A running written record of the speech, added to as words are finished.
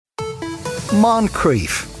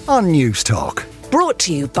Moncrief on News Talk. Brought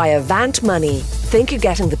to you by Avant Money. Think you're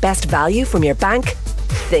getting the best value from your bank?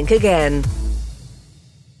 Think again.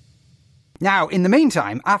 Now, in the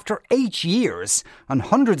meantime, after 8 years and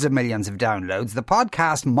hundreds of millions of downloads, the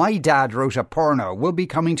podcast My Dad Wrote a Porno will be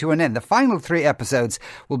coming to an end. The final 3 episodes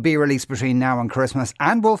will be released between now and Christmas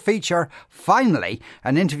and will feature, finally,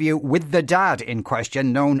 an interview with the dad in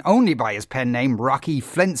question, known only by his pen name, Rocky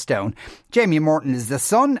Flintstone. Jamie Morton is the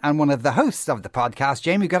son and one of the hosts of the podcast.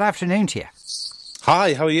 Jamie, good afternoon to you.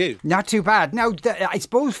 Hi, how are you? Not too bad. Now, I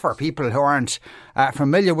suppose for people who aren't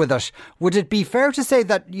familiar with it, would it be fair to say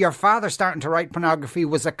that your father starting to write pornography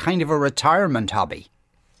was a kind of a retirement hobby?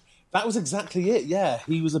 That was exactly it, yeah.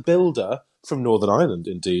 He was a builder from Northern Ireland,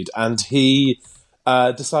 indeed, and he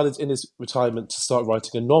decided in his retirement to start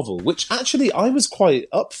writing a novel, which actually I was quite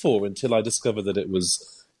up for until I discovered that it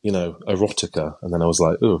was, erotica, and then I was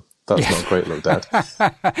like, ooh. That's not a great look, Dad.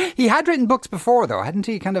 He had written books before, though, hadn't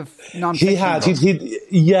he? Kind of non-fiction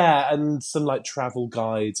He had, and some like travel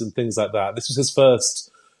guides and things like that. This was his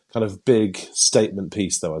first kind of big statement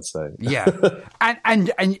piece, though, I'd say. Yeah,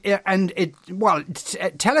 and it. Well,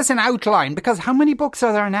 tell us an outline, because how many books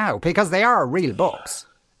are there now? Because they are real books.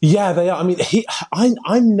 Yeah, they are. I mean,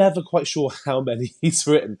 I'm never quite sure how many he's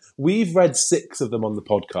written. We've read 6 of them on the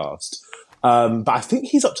podcast, but I think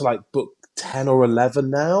he's up to like book 10 or 11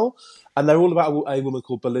 now, and they're all about a woman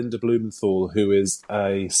called Belinda Blumenthal, who is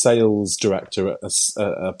a sales director at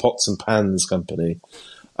a pots and pans company,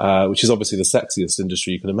 which is obviously the sexiest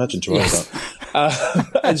industry you can imagine to write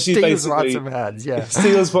about. And she steals basically pots and pans, yeah.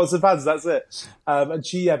 Steals pots and pans, that's it. And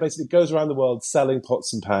she basically goes around the world selling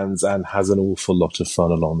pots and pans and has an awful lot of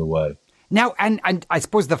fun along the way. Now, and I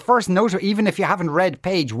suppose the first note, even if you haven't read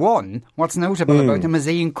page 1, what's notable about them is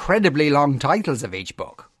the incredibly long titles of each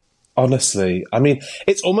book. Honestly, I mean,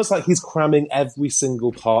 it's almost like he's cramming every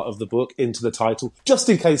single part of the book into the title, just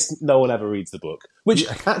in case no one ever reads the book. Which,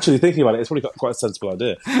 actually, thinking about it, it's probably quite a sensible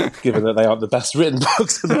idea, given that they aren't the best written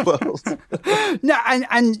books in the world. Now,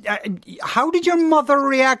 and how did your mother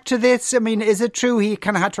react to this? I mean, is it true he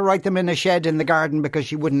kind of had to write them in a shed in the garden because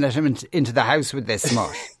she wouldn't let him into the house with this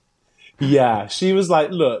smut? Yeah, she was like,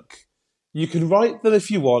 look, you can write them if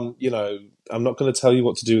you want, I'm not going to tell you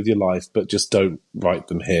what to do with your life, but just don't write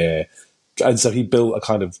them here. And so he built a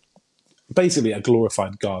kind of, basically a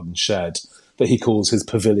glorified garden shed that he calls his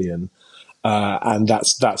pavilion. And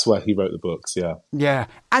that's where he wrote the books, yeah. Yeah.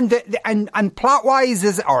 And plot-wise,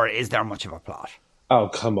 is there much of a plot? Oh,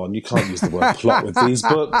 come on, you can't use the word plot with these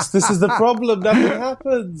books. This is the problem, nothing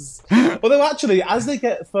happens. Although actually, as they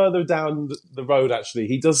get further down the road, actually,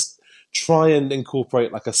 he does try and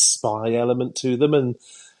incorporate like a spy element to them, and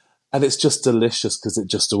it's just delicious because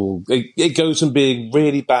it goes from being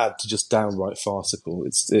really bad to just downright farcical.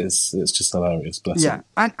 It's just hilarious. Bless him.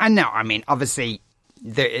 And now, I mean, obviously,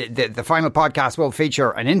 the final podcast will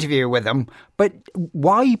feature an interview with him. But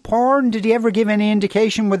why porn? Did he ever give any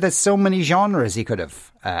indication with the so many genres he could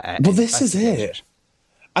have? Well, this is it.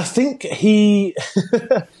 I think he'd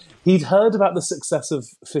heard about the success of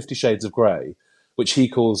 50 Shades of Grey, which he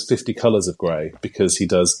calls 50 Colours of Grey, because he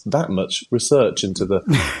does that much research into the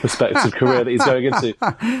prospective career that he's going into.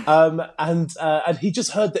 And he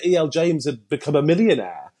just heard that E.L. James had become a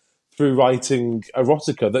millionaire through writing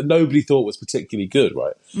erotica that nobody thought was particularly good,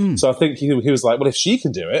 right? So I think he was like, well, if she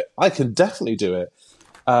can do it, I can definitely do it.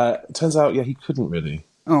 Turns out, he couldn't really.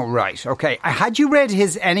 Oh, right. Okay. Had you read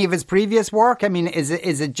any of his previous work? I mean, is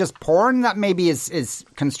it just porn that maybe is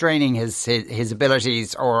constraining his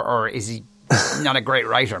abilities, or is he not a great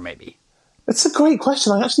writer, maybe? It's a great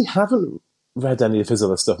question. I actually haven't read any of his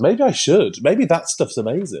other stuff. Maybe I should. Maybe that stuff's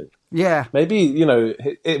amazing. Yeah. Maybe,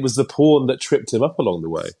 it was the porn that tripped him up along the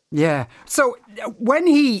way. Yeah. So when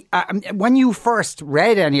you first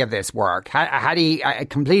read any of this work, had he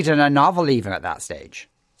completed a novel even at that stage?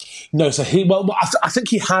 No, so I think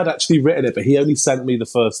he had actually written it, but he only sent me the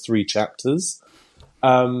first 3 chapters,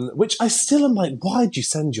 which I still am like, why'd you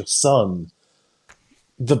send your son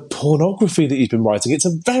the pornography that he's been writing? It's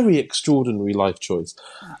a very extraordinary life choice.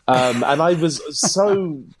 And I was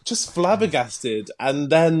so just flabbergasted.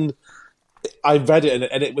 And then I read it,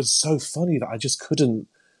 and it was so funny that I just couldn't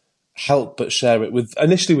help but share it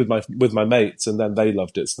initially with my mates, and then they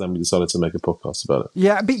loved it. So then we decided to make a podcast about it.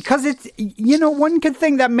 Yeah, because it's, one could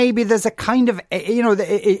think that maybe there's a kind of,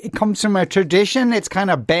 it comes from a tradition. It's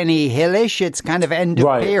kind of Benny Hillish. It's kind of end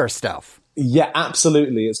of pier stuff. Yeah,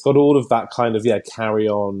 absolutely. It's got all of that kind of, carry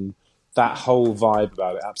on, that whole vibe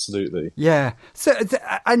about it. Absolutely. Yeah. So,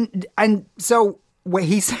 and so when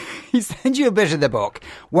he sent you a bit of the book,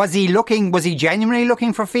 was he genuinely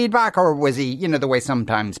looking for feedback, or was he, the way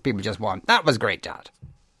sometimes people just want, that was great, Dad?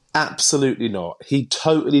 Absolutely not. He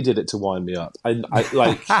totally did it to wind me up.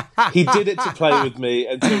 He did it to play with me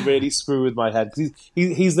and to really screw with my head.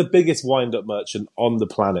 He's the biggest wind-up merchant on the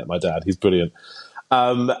planet, my dad. He's brilliant.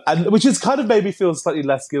 And which has kind of made me feel slightly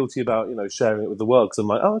less guilty about, sharing it with the world. Because I'm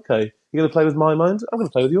like, oh, okay, you're going to play with my mind? I'm going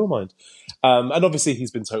to play with your mind. And obviously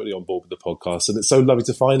he's been totally on board with the podcast. And it's so lovely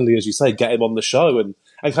to finally, as you say, get him on the show and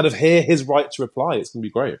kind of hear his right to reply. It's going to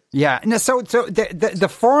be great. Yeah. No, so the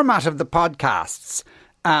format of the podcasts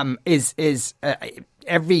is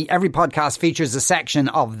every podcast features a section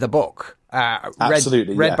of the book.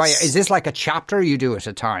 Absolutely, read yes. by. Is this like a chapter you do at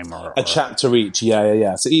a time, or a chapter each?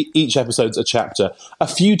 Yeah. So each episode's a chapter. A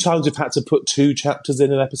few times we've had to put 2 chapters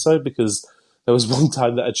in an episode because there was one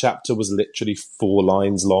time that a chapter was literally 4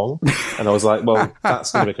 lines long, and I was like, "Well,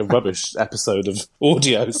 that's going to make a rubbish episode of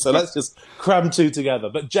audio, so let's just cram 2 together."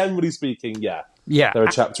 But generally speaking, yeah, they're a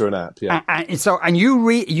chapter and app. Yeah, and you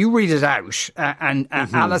read it out, and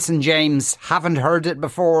Alice and James haven't heard it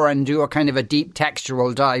before, and do a kind of a deep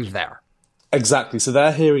textual dive there. Exactly. So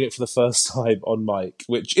they're hearing it for the first time on mic,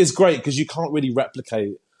 which is great because you can't really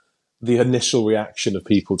replicate the initial reaction of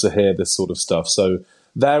people to hear this sort of stuff. So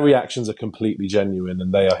their reactions are completely genuine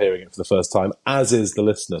and they are hearing it for the first time, as is the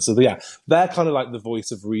listener. So yeah, they're kind of like the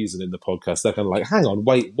voice of reason in the podcast. They're kind of like, hang on,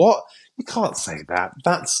 wait, what? You can't say that.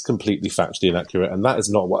 That's completely factually inaccurate and that is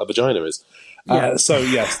not what a vagina is. Yeah. So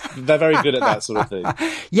yes, they're very good at that sort of thing.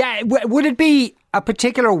 Yeah. Would it be a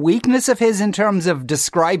particular weakness of his in terms of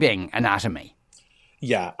describing anatomy?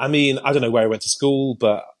 Yeah. I mean, I don't know where he went to school,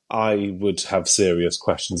 but I would have serious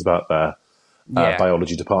questions about their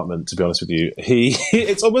biology department, to be honest with you.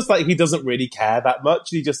 It's almost like he doesn't really care that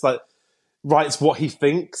much. He just like writes what he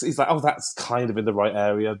thinks. He's like, oh, that's kind of in the right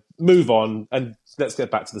area. Move on and let's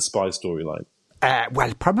get back to the spy storyline.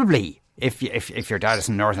 Well, probably. If your dad is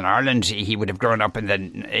from Northern Ireland, he would have grown up in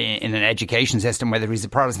an education system, whether he's a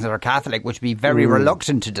Protestant or a Catholic, which would be very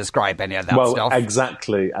reluctant to describe any of that stuff. Well,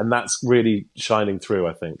 exactly. And that's really shining through,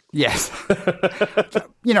 I think. Yes.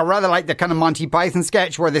 Rather like the kind of Monty Python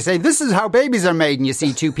sketch where they say, this is how babies are made, and you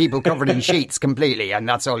see 2 people covered in sheets completely, and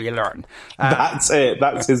that's all you learn. That's it.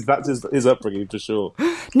 That's his upbringing, for sure.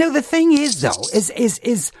 No, the thing is, though,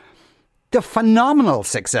 is the phenomenal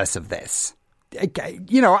success of this.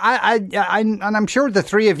 And I'm sure the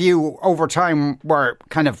 3 of you over time were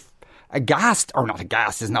kind of aghast, or not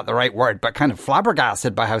aghast is not the right word, but kind of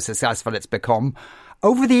flabbergasted by how successful it's become.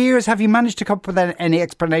 Over the years, have you managed to come up with any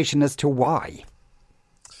explanation as to why?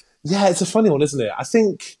 Yeah, it's a funny one, isn't it? I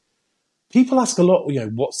think people ask a lot,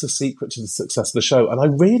 what's the secret to the success of the show? And I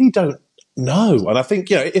really don't know. And I think,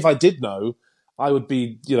 if I did know, I would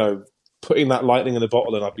be, putting that lightning in a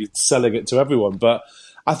bottle and I'd be selling it to everyone. But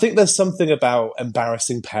I think there's something about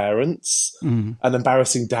embarrassing parents and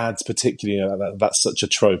embarrassing dads, particularly. That's such a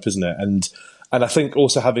trope, isn't it? And I think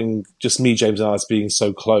also having just me, James, and Alice being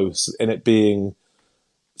so close, and it being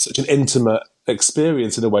such an intimate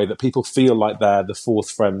experience in a way that people feel like they're the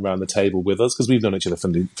 4th friend around the table with us because we've known each other for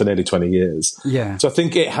nearly 20 years. Yeah. So I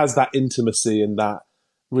think it has that intimacy and that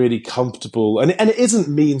really comfortable, and it isn't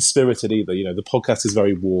mean-spirited either. The podcast is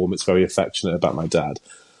very warm. It's very affectionate about my dad.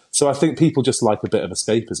 So I think people just like a bit of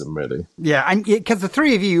escapism, really. Yeah, and because the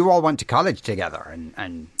 3 of you all went to college together,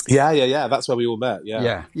 and yeah, that's where we all met.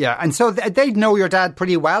 Yeah. And so they'd know your dad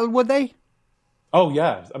pretty well, would they? Oh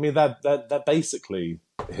yeah, I mean they're basically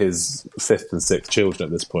his 5th and 6th children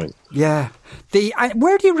at this point. Yeah.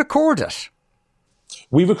 Where do you record it?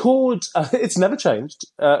 We record. It's never changed.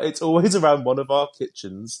 It's always around one of our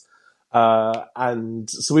kitchens, and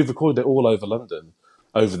so we've recorded it all over London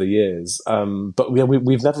over the years, but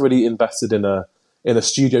we've never really invested in a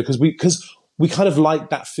studio because we kind of like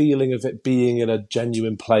that feeling of it being in a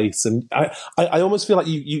genuine place, and I almost feel like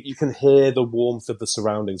you can hear the warmth of the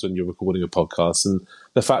surroundings when you're recording a podcast, and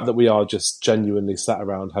the fact that we are just genuinely sat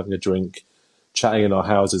around having a drink, chatting in our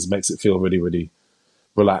houses makes it feel really, really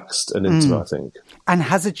relaxed and intimate, I think. And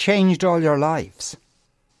has it changed all your lives?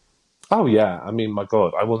 Oh yeah, I mean, my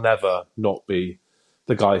God, I will never not be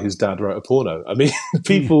the guy whose dad wrote a porno. I mean,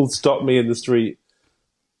 people stop me in the street.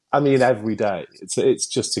 I mean, every day. It's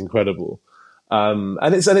just incredible,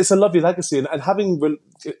 and it's a lovely legacy. And having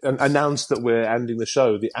announced that we're ending the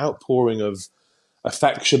show, the outpouring of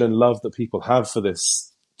affection and love that people have for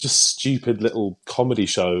this just stupid little comedy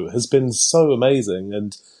show has been so amazing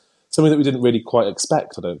and something that we didn't really quite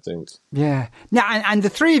expect, I don't think. Yeah. Now, and the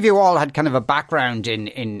 3 of you all had kind of a background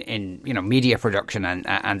in media production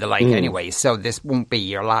and the like anyway, so this won't be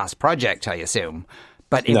your last project, I assume.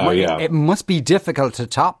 But it must be difficult to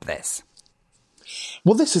top this.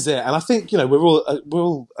 Well, this is it. And I think, we're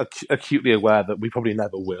all acutely aware that we probably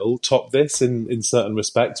never will top this in certain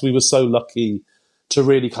respects. We were so lucky to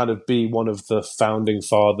really kind of be one of the founding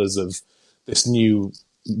fathers of this new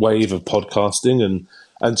wave of podcasting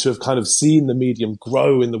and to have kind of seen the medium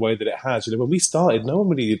grow in the way that it has. When we started, no one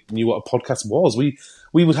really knew what a podcast was. We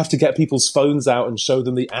would have to get people's phones out and show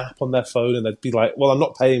them the app on their phone, and they'd be like, well, I'm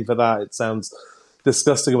not paying for that. It sounds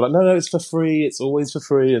disgusting. I'm like, no, it's for free. It's always for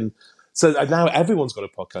free. And so now everyone's got a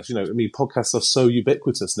podcast. Podcasts are so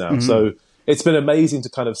ubiquitous now. Mm-hmm. So it's been amazing to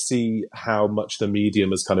kind of see how much the medium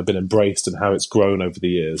has kind of been embraced and how it's grown over the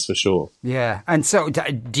years, for sure. Yeah. And so do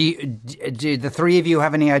the three of you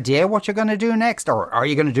have any idea what you're going to do next, or are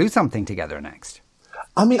you going to do something together next?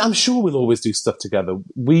 I mean, I'm sure we'll always do stuff together.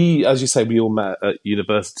 We, as you say, we all met at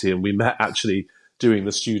university, and we met actually doing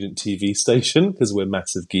the student TV station because we're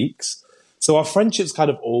massive geeks. So our friendship's kind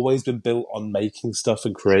of always been built on making stuff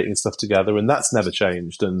and creating stuff together, and that's never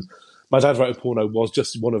changed. And My Dad Wrote a Porno was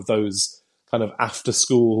just one of those kind of after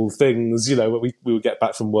school things, where we would get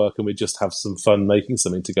back from work and we'd just have some fun making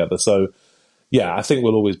something together. So yeah, I think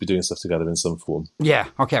we'll always be doing stuff together in some form. Yeah.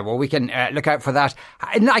 Okay. Well, we can look out for that.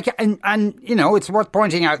 And it's worth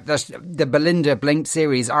pointing out that the Belinda Blinked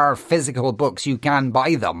series are physical books. You can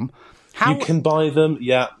buy them. You can buy them.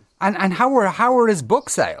 Yeah. And how are his book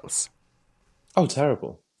sales? Oh,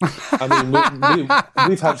 terrible. I mean,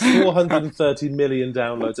 we've had 430 million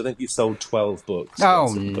downloads. I think he sold 12 books.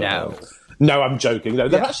 Oh, no. No, I'm joking. No,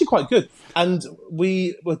 they're actually quite good. And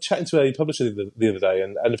we were chatting to a publisher the other day,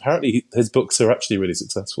 and apparently his books are actually really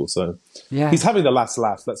successful. So he's having the last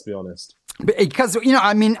laugh, let's be honest. Because,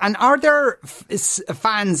 and are there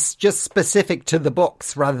fans just specific to the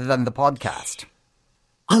books rather than the podcast?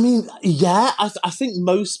 I mean, yeah, I think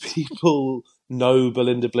most people know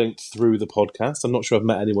Belinda Blinked through the podcast. I'm not sure I've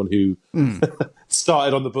met anyone who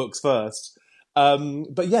started on the books first.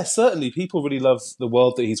 But yeah, certainly people really love the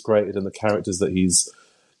world that he's created and the characters that he's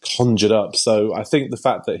conjured up. So I think the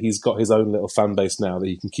fact that he's got his own little fan base now that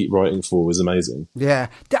he can keep writing for is amazing. Yeah.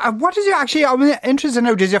 What does he actually, I'm interested to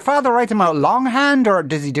know, does your father write them out longhand, or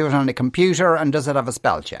does he do it on a computer, and does it have a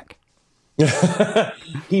spell check?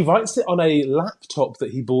 He writes it on a laptop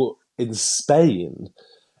that he bought in Spain.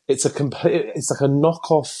 It's like a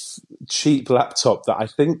knockoff cheap laptop that I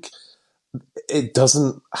think it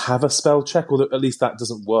doesn't have a spell check, or at least that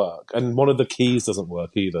doesn't work, and one of the keys doesn't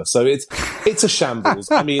work either. So it's a shambles.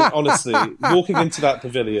 I mean, honestly, walking into that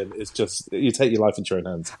pavilion is just, you take your life into your own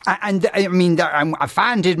hands. And I mean, a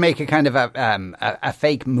fan did make a kind of a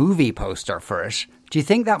fake movie poster for it. Do you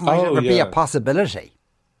think that might ever be a possibility?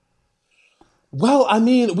 Well, I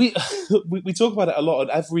mean, we talk about it a lot, and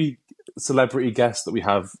every celebrity guest that we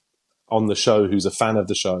have on the show who's a fan of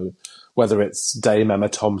the show, whether it's Dame Emma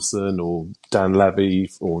Thompson or Dan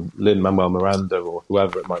Levy or Lin-Manuel Miranda or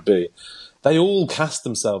whoever it might be, they all cast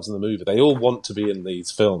themselves in the movie. They all want to be in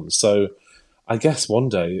these films. So I guess one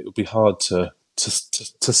day it would be hard to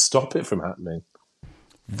stop it from happening.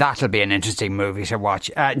 That'll be an interesting movie to watch.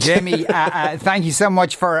 Jamie, thank you so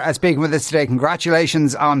much for speaking with us today.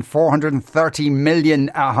 Congratulations on 430 million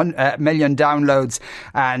downloads.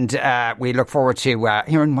 And we look forward to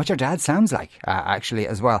hearing what your dad sounds like, actually,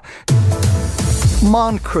 as well.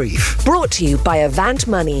 Moncrief. Brought to you by Avant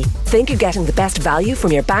Money. Think you're getting the best value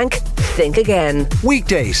from your bank? Think again.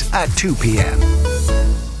 Weekdays at 2 p.m.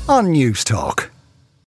 on News Talk.